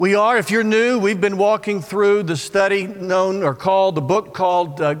If you're new, we've been walking through the study the book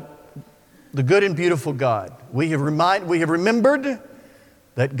called The Good and Beautiful God. We have remembered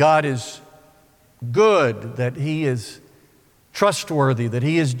that God is good, that He is trustworthy, that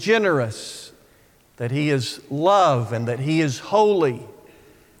He is generous, that He is love, and that He is holy.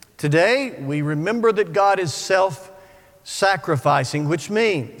 Today, we remember that God is self-sacrificing, which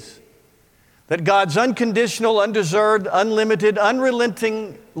means that God's unconditional, undeserved, unlimited,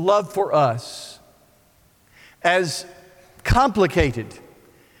 unrelenting love for us, as complicated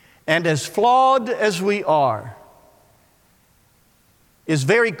and as flawed as we are, is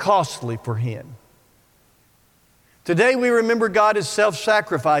very costly for Him. Today we remember God is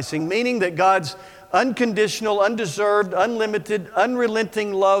self-sacrificing, meaning that God's unconditional, undeserved, unlimited,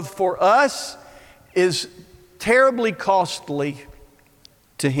 unrelenting love for us is terribly costly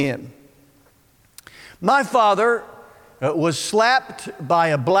to Him. My father was slapped by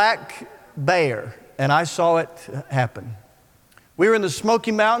a black bear, and I saw it happen. We were in the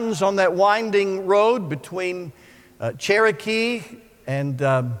Smoky Mountains on that winding road between Cherokee and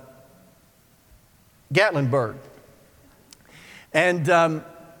Gatlinburg. And now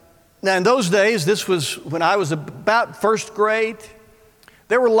in those days, this was when I was about first grade.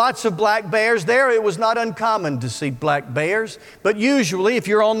 There were lots of black bears there. It was not uncommon to see black bears. But usually, if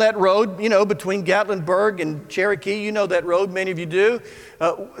you're on that road, between Gatlinburg and Cherokee, you know that road, many of you do,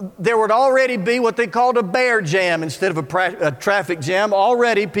 there would already be what they called a bear jam instead of a traffic jam.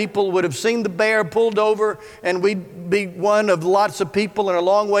 Already, people would have seen the bear pulled over, and we'd be one of lots of people and a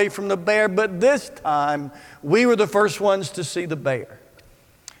long way from the bear. But this time, we were the first ones to see the bear.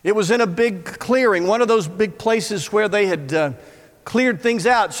 It was in a big clearing, one of those big places where they had cleared things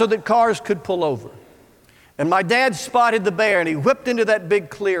out so that cars could pull over. And my dad spotted the bear, and he whipped into that big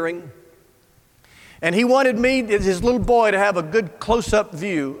clearing, and he wanted me, as his little boy, to have a good close-up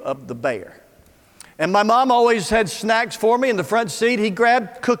view of the bear. And my mom always had snacks for me in the front seat. He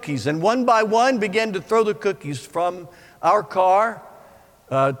grabbed cookies, and one by one began to throw the cookies from our car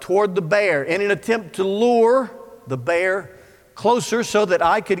toward the bear in an attempt to lure the bear closer so that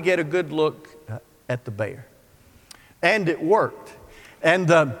I could get a good look at the bear. And it worked. And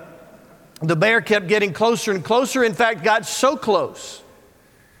the bear kept getting closer and closer. In fact, got so close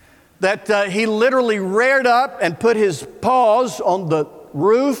that he literally reared up and put his paws on the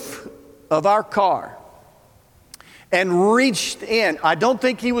roof of our car and reached in. I don't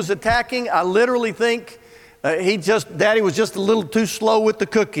think he was attacking. I literally think Daddy was just a little too slow with the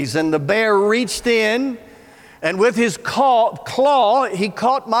cookies. And the bear reached in, and with his claw, he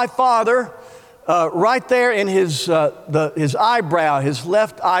caught my father right there in his eyebrow, his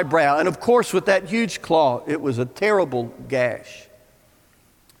left eyebrow. And of course, with that huge claw, it was a terrible gash.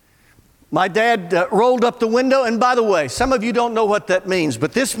 My dad rolled up the window, and by the way, some of you don't know what that means,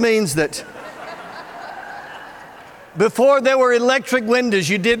 but this means that before there were electric windows,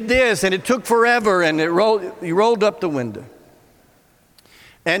 you did this, and it took forever, and he rolled up the window.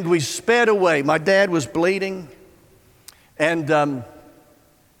 And we sped away. My dad was bleeding, and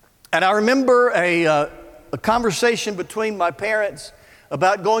I remember a conversation between my parents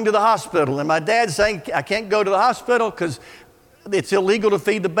about going to the hospital. And my dad saying, I can't go to the hospital because it's illegal to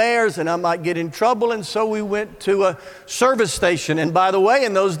feed the bears and I might get in trouble. And so we went to a service station. And by the way,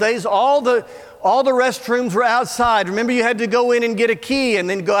 in those days, all the restrooms were outside. Remember, you had to go in and get a key and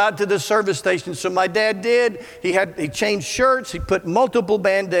then go out to the service station. So my dad did. He changed shirts. He put multiple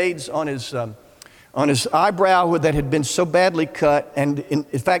Band-Aids on his eyebrow that had been so badly cut. And in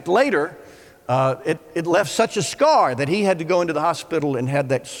fact, later, it left such a scar that he had to go into the hospital and had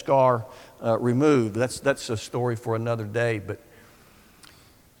that scar removed. That's a story for another day. But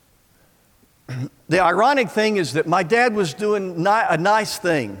the ironic thing is that my dad was doing a nice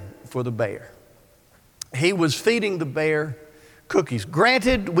thing for the bear. He was feeding the bear cookies.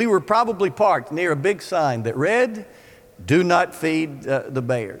 Granted, we were probably parked near a big sign that read, "Do not feed the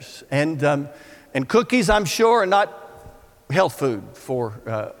bears." And cookies, I'm sure, are not health food for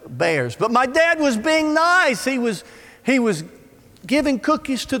bears. But my dad was being nice. He was giving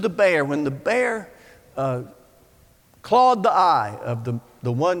cookies to the bear when the bear clawed the eye of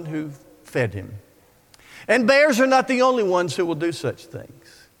the one who fed him. And bears are not the only ones who will do such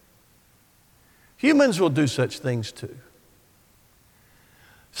things. Humans will do such things too.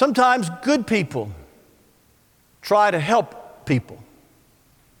 Sometimes good people try to help people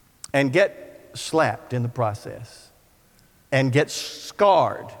and get slapped in the process and get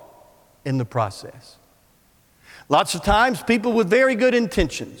scarred in the process. Lots of times, people with very good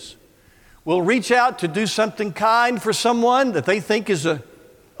intentions will reach out to do something kind for someone that they think is a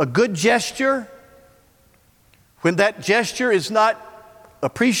good gesture, when that gesture is not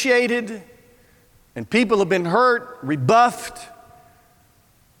appreciated, and people have been hurt, rebuffed,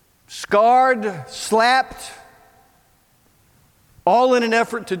 scarred, slapped, all in an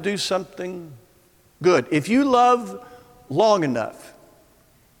effort to do something good. If you love long enough,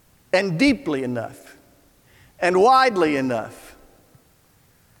 and deeply enough, and widely enough,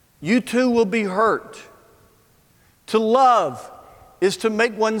 you too will be hurt. To love is to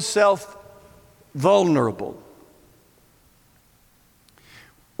make oneself vulnerable.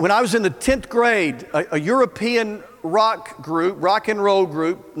 When I was in the 10th grade, a European rock and roll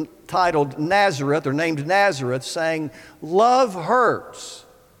group titled Nazareth, or named Nazareth, sang, "Love hurts,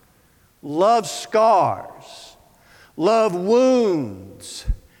 love scars, love wounds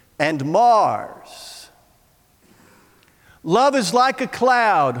and mars. Love is like a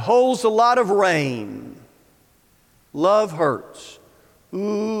cloud, holds a lot of rain. Love hurts.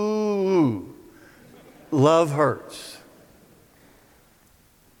 Ooh, love hurts."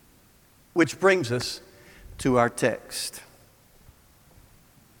 Which brings us to our text.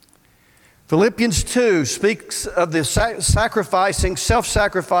 Philippians 2 speaks of the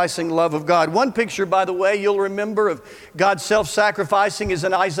self-sacrificing love of God. One picture, by the way, you'll remember of God self-sacrificing is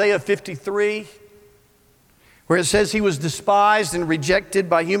in Isaiah 53, where it says he was despised and rejected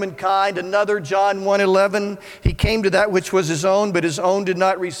by humankind. Another, John 1:11, he came to that which was his own, but his own did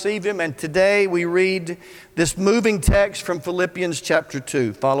not receive him. And today we read this moving text from Philippians chapter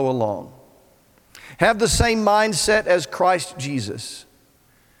 2. Follow along. Have the same mindset as Christ Jesus,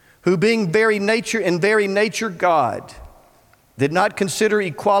 who being in very nature God, did not consider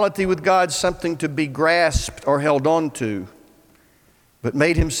equality with God something to be grasped or held on to, but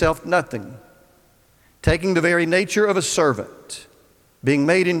made himself nothing, taking the very nature of a servant, being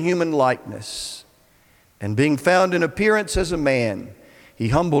made in human likeness, and being found in appearance as a man, he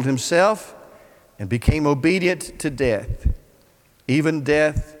humbled himself and became obedient to death, even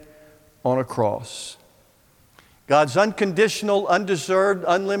death on a cross. God's unconditional, undeserved,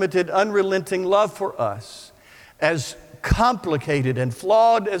 unlimited, unrelenting love for us, as complicated and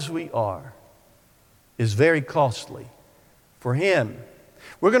flawed as we are, is very costly for him.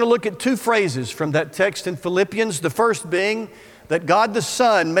 We're going to look at two phrases from that text in Philippians, the first being that God the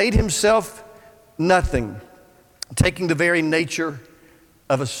Son made himself nothing, taking the very nature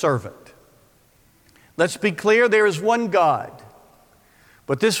of a servant. Let's be clear, there is one God,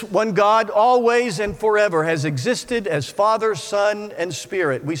 but this one God always and forever has existed as Father, Son, and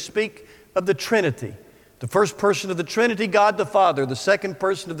Spirit. We speak of the Trinity. The first person of the Trinity, God the Father. The second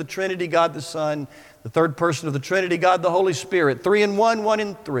person of the Trinity, God the Son. The third person of the Trinity, God the Holy Spirit. 3 in 1, 1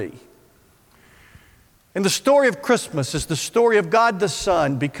 in 3. And the story of Christmas is the story of God the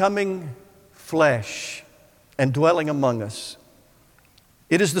Son becoming flesh and dwelling among us.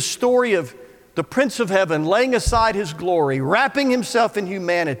 It is the story of the Prince of Heaven laying aside his glory, wrapping himself in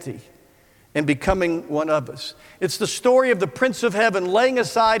humanity, and becoming one of us. It's the story of the Prince of Heaven laying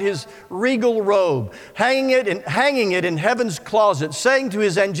aside his regal robe, hanging it in heaven's closet, saying to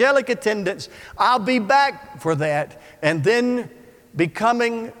his angelic attendants, "I'll be back for that," and then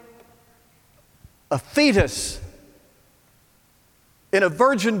becoming a fetus in a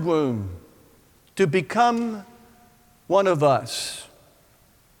virgin womb to become one of us.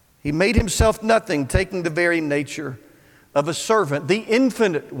 He made himself nothing, taking the very nature of a servant. The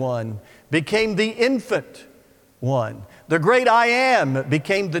infinite one became the infant one. The great I Am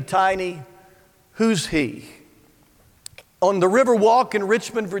became the tiny Who's He. On the Riverwalk in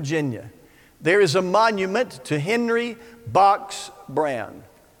Richmond, Virginia, there is a monument to Henry Box Brown.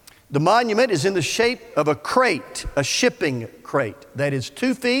 The monument is in the shape of a crate, a shipping crate, that is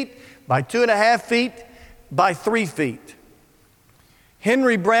 2 feet by 2.5 feet by 3 feet.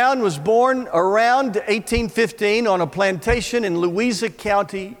 Henry Brown was born around 1815 on a plantation in Louisa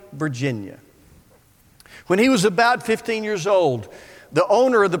County, Virginia. When he was about 15 years old, the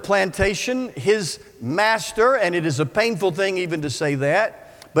owner of the plantation, his master, and it is a painful thing even to say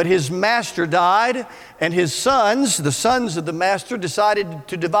that, but his master died, and his sons, the sons of the master, decided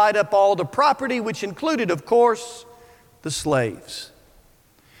to divide up all the property, which included, of course, the slaves.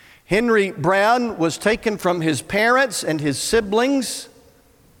 Henry Brown was taken from his parents and his siblings,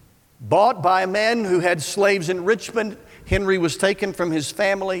 bought by a man who had slaves in Richmond. Henry was taken from his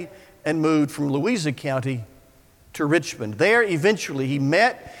family and moved from Louisa County to Richmond. There, eventually, he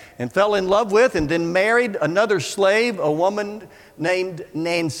met and fell in love with and then married another slave, a woman named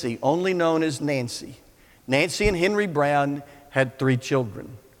Nancy, only known as Nancy. Nancy and Henry Brown had 3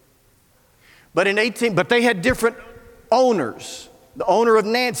 children. But they had different owners The owner of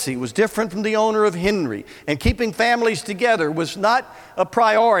Nancy was different from the owner of Henry. And keeping families together was not a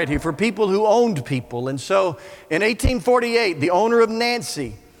priority for people who owned people. And so in 1848, the owner of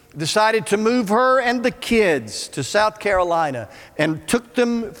Nancy decided to move her and the kids to South Carolina and took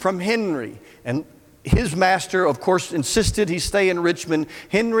them from Henry. And his master, of course, insisted he stay in Richmond.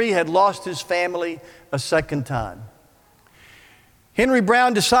 Henry had lost his family a second time. Henry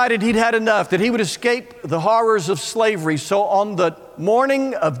Brown decided he'd had enough, that he would escape the horrors of slavery. So on the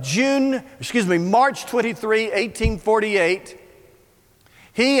morning of March 23, 1848,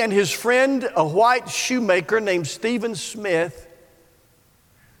 he and his friend, a white shoemaker named Stephen Smith,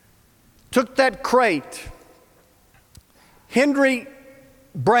 took that crate. Henry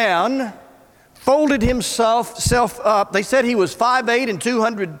Brown folded himself up. They said he was 5'8" and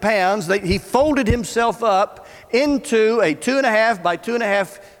 200 pounds. He folded himself up into a 2.5 by 2.5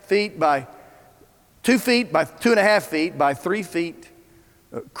 feet by 2 feet by 2.5 feet by 3 feet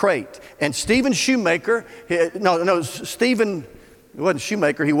crate. And Stephen Shoemaker, Stephen, he wasn't a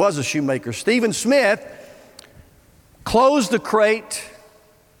shoemaker, he was a shoemaker. Stephen Smith closed the crate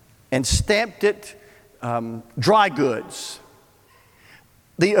and stamped it dry goods.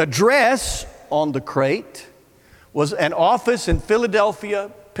 The address on the crate was an office in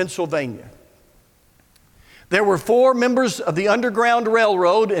Philadelphia, Pennsylvania. There were 4 members of the Underground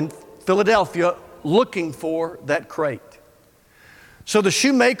Railroad in Philadelphia looking for that crate. So the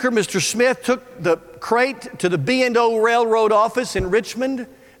shoemaker, Mr. Smith, took the crate to the B&O Railroad office in Richmond,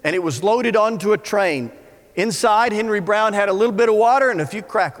 and it was loaded onto a train. Inside, Henry Brown had a little bit of water and a few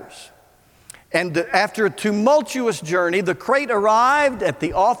crackers. And after a tumultuous journey, the crate arrived at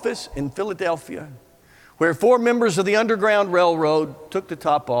the office in Philadelphia, where 4 members of the Underground Railroad took the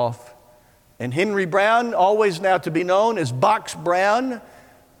top off. And Henry Brown, always now to be known as Box Brown,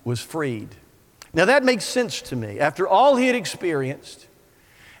 was freed. Now that makes sense to me. After all he had experienced,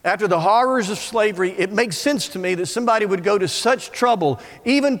 after the horrors of slavery, it makes sense to me that somebody would go to such trouble,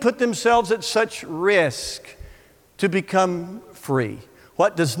 even put themselves at such risk to become free.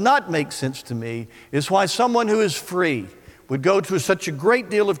 What does not make sense to me is why someone who is free would go to such a great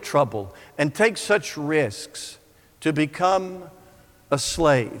deal of trouble and take such risks to become a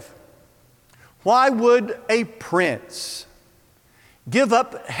slave. Why would a prince give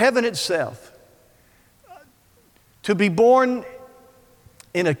up heaven itself to be born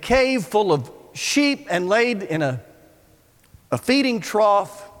in a cave full of sheep and laid in a feeding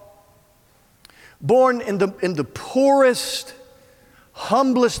trough, born in the poorest,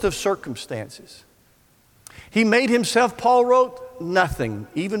 humblest of circumstances? He made himself, Paul wrote, nothing,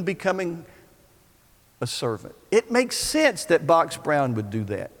 even becoming a servant. It makes sense that Box Brown would do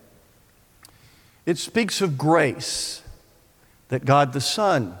that. It speaks of grace that God the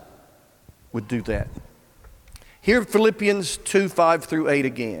Son would do that. Here, Philippians 2:5-8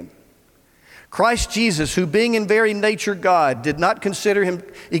 again. Christ Jesus, who being in very nature God, did not consider him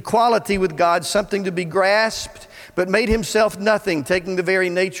equality with God something to be grasped, but made himself nothing, taking the very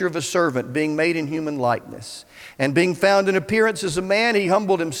nature of a servant, being made in human likeness. And being found in appearance as a man, he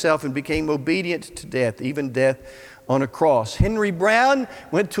humbled himself and became obedient to death, even death on a cross. Henry Brown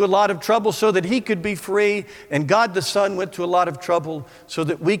went to a lot of trouble so that he could be free, and God the Son went to a lot of trouble so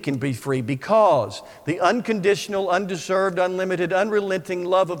that we can be free, because the unconditional, undeserved, unlimited, unrelenting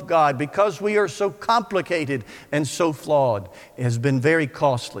love of God, because we are so complicated and so flawed, has been very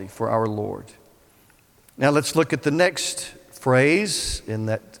costly for our Lord. Now let's look at the next phrase in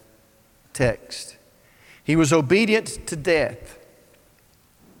that text. He was obedient to death,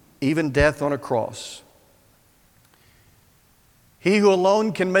 even death on a cross. He who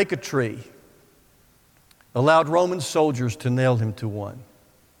alone can make a tree allowed Roman soldiers to nail him to one.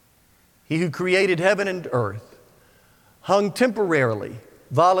 He who created heaven and earth hung temporarily,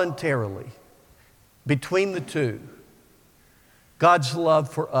 voluntarily, between the two. God's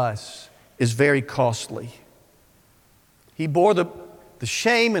love for us is very costly. He bore the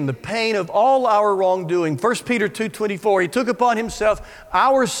shame and the pain of all our wrongdoing. 1 Peter 2:24, he took upon himself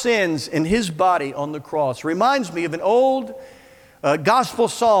our sins in his body on the cross. Reminds me of an old gospel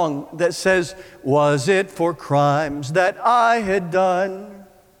song that says, was it for crimes that I had done,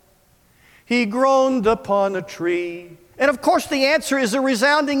 he groaned upon a tree? And of course the answer is a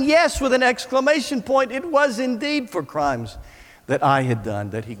resounding yes with an exclamation point. It was indeed for crimes that I had done,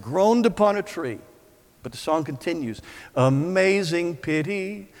 that he groaned upon a tree. But the song continues, amazing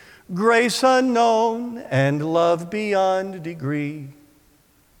pity, grace unknown, and love beyond degree.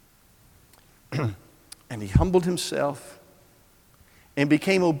 And he humbled himself and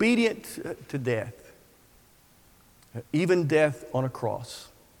became obedient to death, even death on a cross.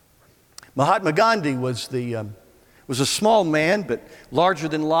 Mahatma Gandhi was was a small man, but larger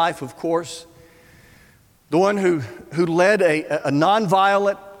than life, of course. The one who led a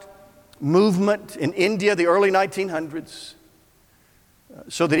nonviolent movement in India, the early 1900s,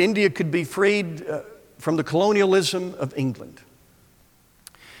 so that India could be freed from the colonialism of England.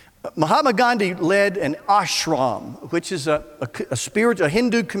 Mahatma Gandhi led an ashram, which is a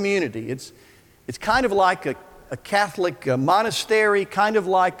Hindu community. It's kind of like a Catholic monastery, kind of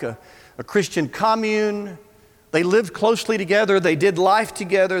like a Christian commune. They lived closely together. They did life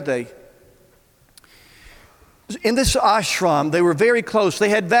together. In this ashram, they were very close. They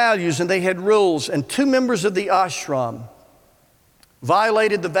had values and they had rules. And two members of the ashram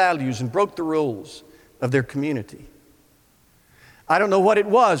violated the values and broke the rules of their community. I don't know what it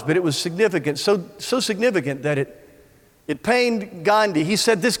was, but it was significant, so significant that it pained Gandhi. He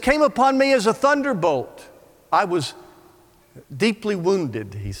said, "This came upon me as a thunderbolt. I was deeply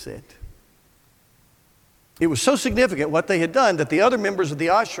wounded," he said. It was so significant what they had done that the other members of the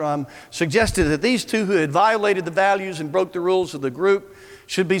ashram suggested that these two who had violated the values and broke the rules of the group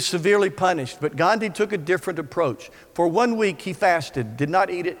should be severely punished. But Gandhi took a different approach. For 1 week he fasted, did not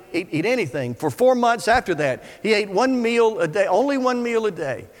eat anything. For 4 months after that, he ate 1 meal a day, only 1 meal a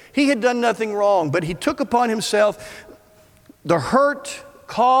day. He had done nothing wrong, but he took upon himself the hurt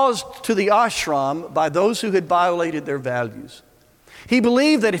caused to the ashram by those who had violated their values. He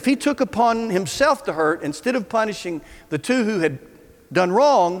believed that if he took upon himself the hurt, instead of punishing the two who had done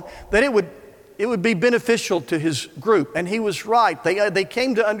wrong, that it would be beneficial to his group. And he was right. They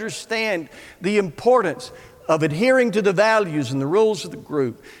came to understand the importance of adhering to the values and the rules of the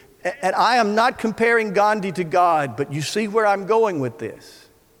group. And I am not comparing Gandhi to God, but you see where I'm going with this.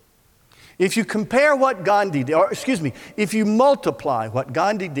 If you compare what Gandhi did, if you multiply what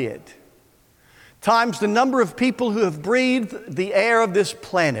Gandhi did times the number of people who have breathed the air of this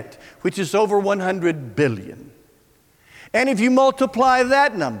planet, which is over 100 billion, and if you multiply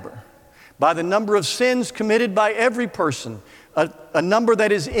that number by the number of sins committed by every person, a number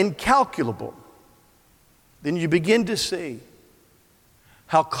that is incalculable, then you begin to see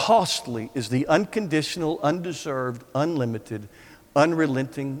how costly is the unconditional, undeserved, unlimited,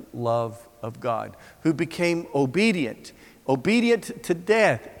 unrelenting love of God, who became obedient to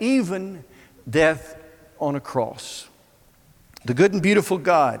death, even death on a cross. The good and beautiful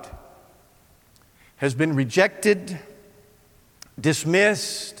God has been rejected,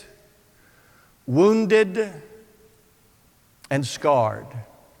 dismissed, wounded, and scarred.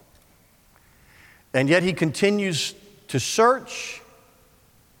 And yet he continues to search,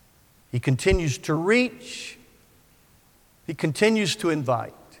 he continues to reach, he continues to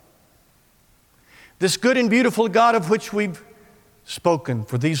invite. This good and beautiful God of which we've spoken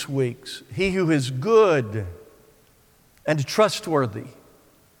for these weeks, he who is good and trustworthy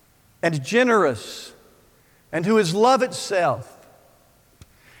and generous and who is love itself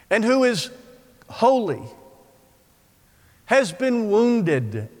and who is holy, has been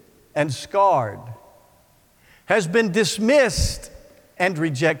wounded and scarred, has been dismissed and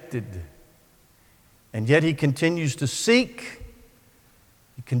rejected, and yet he continues to seek,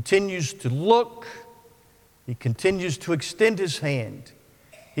 he continues to look, he continues to extend his hand,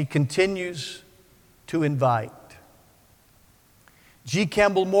 he continues to invite. G.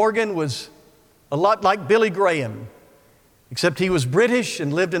 Campbell Morgan was a lot like Billy Graham, except he was British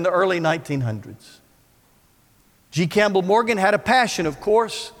and lived in the early 1900s. G. Campbell Morgan had a passion, of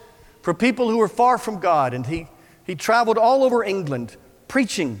course, for people who were far from God, and he traveled all over England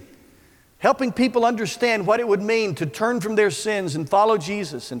preaching, helping people understand what it would mean to turn from their sins and follow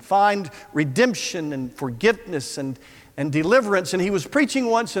Jesus and find redemption and forgiveness and deliverance. And he was preaching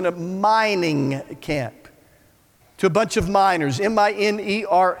once in a mining camp to a bunch of miners,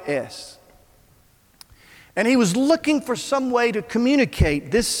 M-I-N-E-R-S. And he was looking for some way to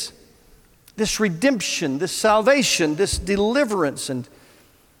communicate this redemption, this salvation, this deliverance, and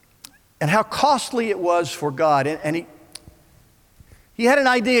how costly it was for God. And he had an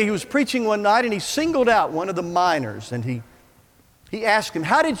idea. He was preaching one night, and he singled out one of the miners, and he asked him,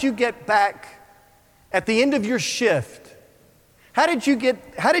 "How did you get back at the end of your shift? How did you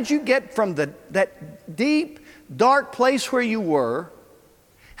get from that deep, dark place where you were?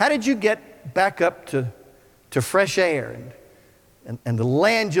 How did you get back up to fresh air and the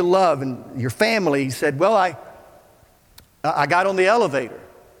land you love and your family?" He said, "Well, I got on the elevator."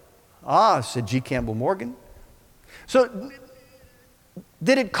 "Ah," said G. Campbell Morgan. "So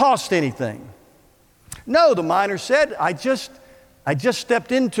did it cost anything?" "No," the miner said, I just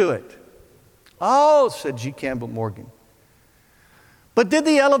stepped into it." "Oh," said G. Campbell Morgan. "But did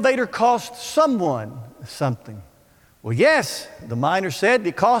the elevator cost someone something?" "Well, yes," the miner said,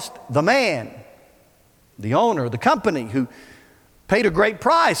 "it cost the man the owner of the company, who paid a great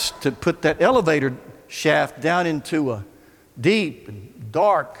price to put that elevator shaft down into a deep and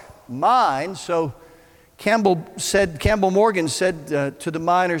dark mine. So Campbell Morgan said to the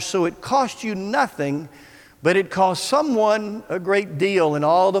miners, so it cost you nothing, but it cost someone a great deal, and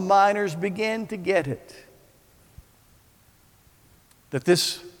all the miners began to get it. That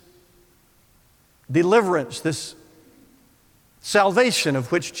this deliverance, this salvation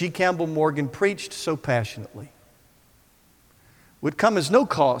of which G. Campbell Morgan preached so passionately, would come as no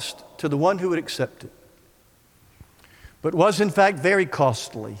cost to the one who would accept it, but was in fact very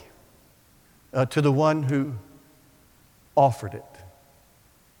costly to the one who offered it.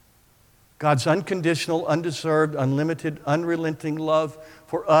 God's unconditional, undeserved, unlimited, unrelenting love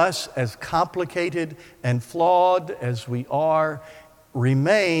for us, as complicated and flawed as we are,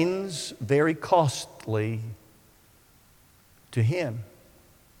 remains very costly to Him.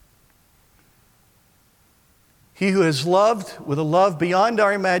 He who has loved with a love beyond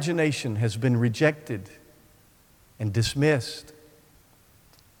our imagination has been rejected and dismissed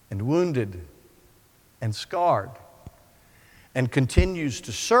and wounded and scarred, and continues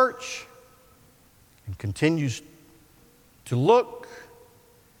to search and continues to look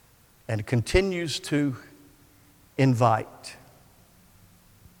and continues to invite.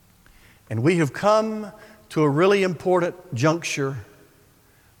 And we have come to a really important juncture,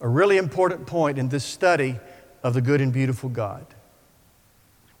 a really important point in this study of the good and beautiful God.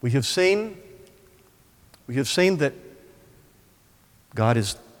 We have seen that God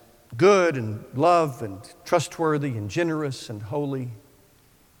is good and love and trustworthy and generous and holy.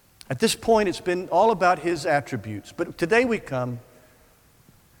 At this point, it's been all about His attributes. But today we come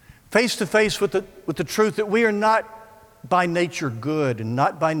face to face with the truth that we are not by nature good and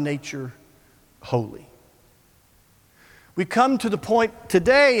not by nature holy. We come to the point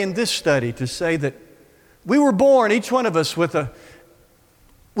today in this study to say that we were born, each one of us, with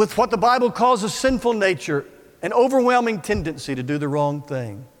what the Bible calls a sinful nature, an overwhelming tendency to do the wrong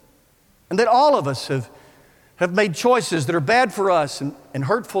thing. And that all of us have made choices that are bad for us and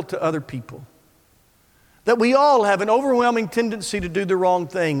hurtful to other people. That we all have an overwhelming tendency to do the wrong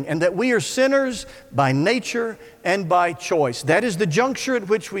thing, and that we are sinners by nature and by choice. That is the juncture at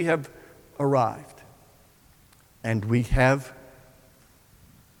which we have arrived. And we have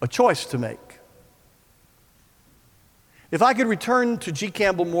a choice to make. If I could return to G.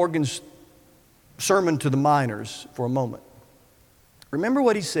 Campbell Morgan's sermon to the miners for a moment. Remember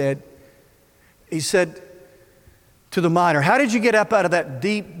what he said? He said to the miner, how did you get up out of that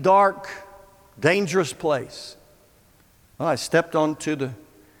deep, dark, dangerous place? Well, I stepped onto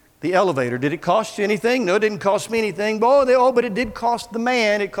the elevator. Did it cost you anything? No, it didn't cost me anything. But it did cost the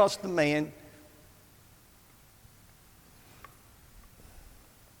man. It cost the man.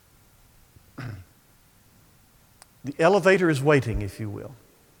 The elevator is waiting, if you will.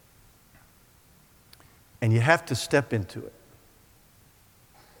 And you have to step into it.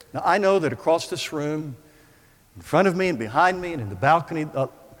 Now, I know that across this room, in front of me and behind me and in the balcony,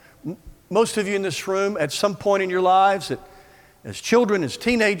 most of you in this room at some point in your lives, as children, as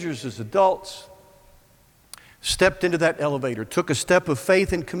teenagers, as adults, stepped into that elevator, took a step of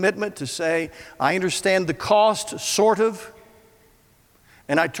faith and commitment to say, I understand the cost, sort of,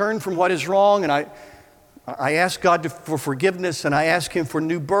 and I turn from what is wrong, and I ask God for forgiveness, and I ask Him for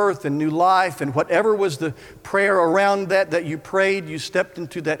new birth and new life, and whatever was the prayer around that you prayed, you stepped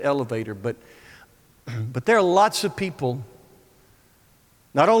into that elevator. But there are lots of people,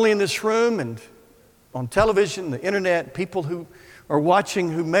 not only in this room and on television, the internet, people who are watching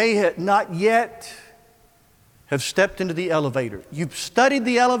who may not yet have stepped into the elevator. You've studied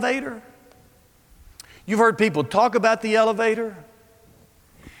the elevator. You've heard people talk about the elevator.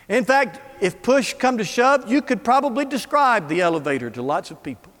 In fact, if push come to shove, you could probably describe the elevator to lots of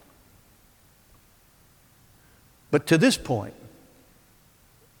people. But to this point,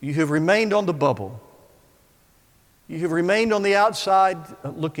 you have remained on the bubble. You have remained on the outside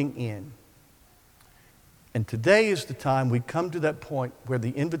looking in. And today is the time we come to that point where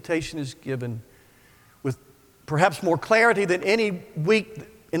the invitation is given with perhaps more clarity than any week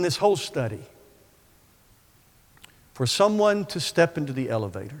in this whole study, for someone to step into the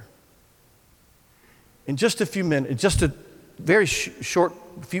elevator. In just a few minutes, just a very short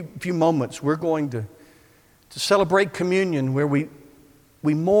few moments, we're going to celebrate communion, where we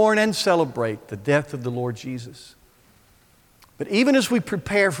mourn and celebrate the death of the Lord Jesus. But even as we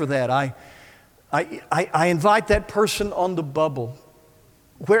prepare for that, I invite that person on the bubble,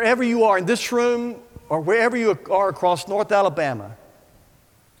 wherever you are in this room or wherever you are across North Alabama,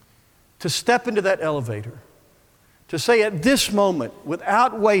 to step into that elevator, to say at this moment,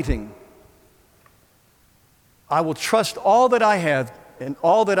 without waiting, I will trust all that I have and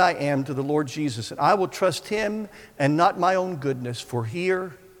all that I am to the Lord Jesus. And I will trust Him and not my own goodness for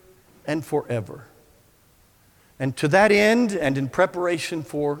here and forever. And to that end, and in preparation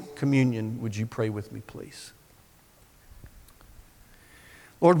for communion, would you pray with me, please?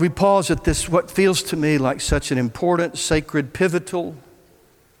 Lord, we pause at this, what feels to me like such an important, sacred, pivotal,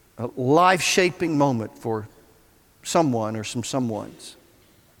 life-shaping moment for someone or some someones.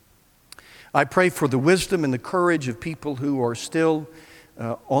 I pray for the wisdom and the courage of people who are still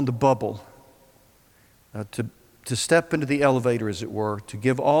on the bubble, to step into the elevator, as it were, to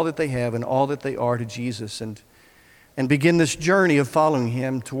give all that they have and all that they are to Jesus and begin this journey of following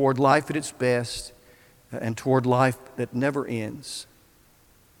Him toward life at its best and toward life that never ends.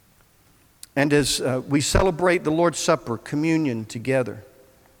 And as we celebrate the Lord's Supper, communion together,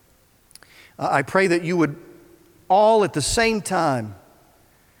 I pray that you would all at the same time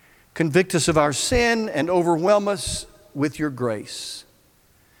convict us of our sin and overwhelm us with your grace.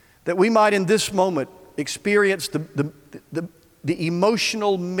 That we might in this moment experience the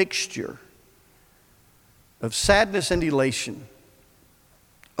emotional mixture of sadness and elation,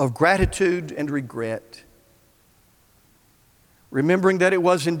 of gratitude and regret, remembering that it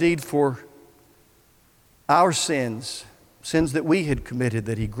was indeed for our sins that we had committed,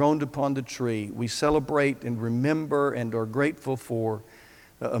 that He groaned upon the tree. We celebrate and remember and are grateful for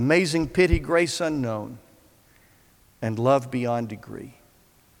amazing pity, grace unknown, and love beyond degree.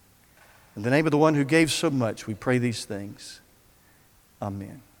 In the name of the one who gave so much, we pray these things.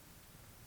 Amen.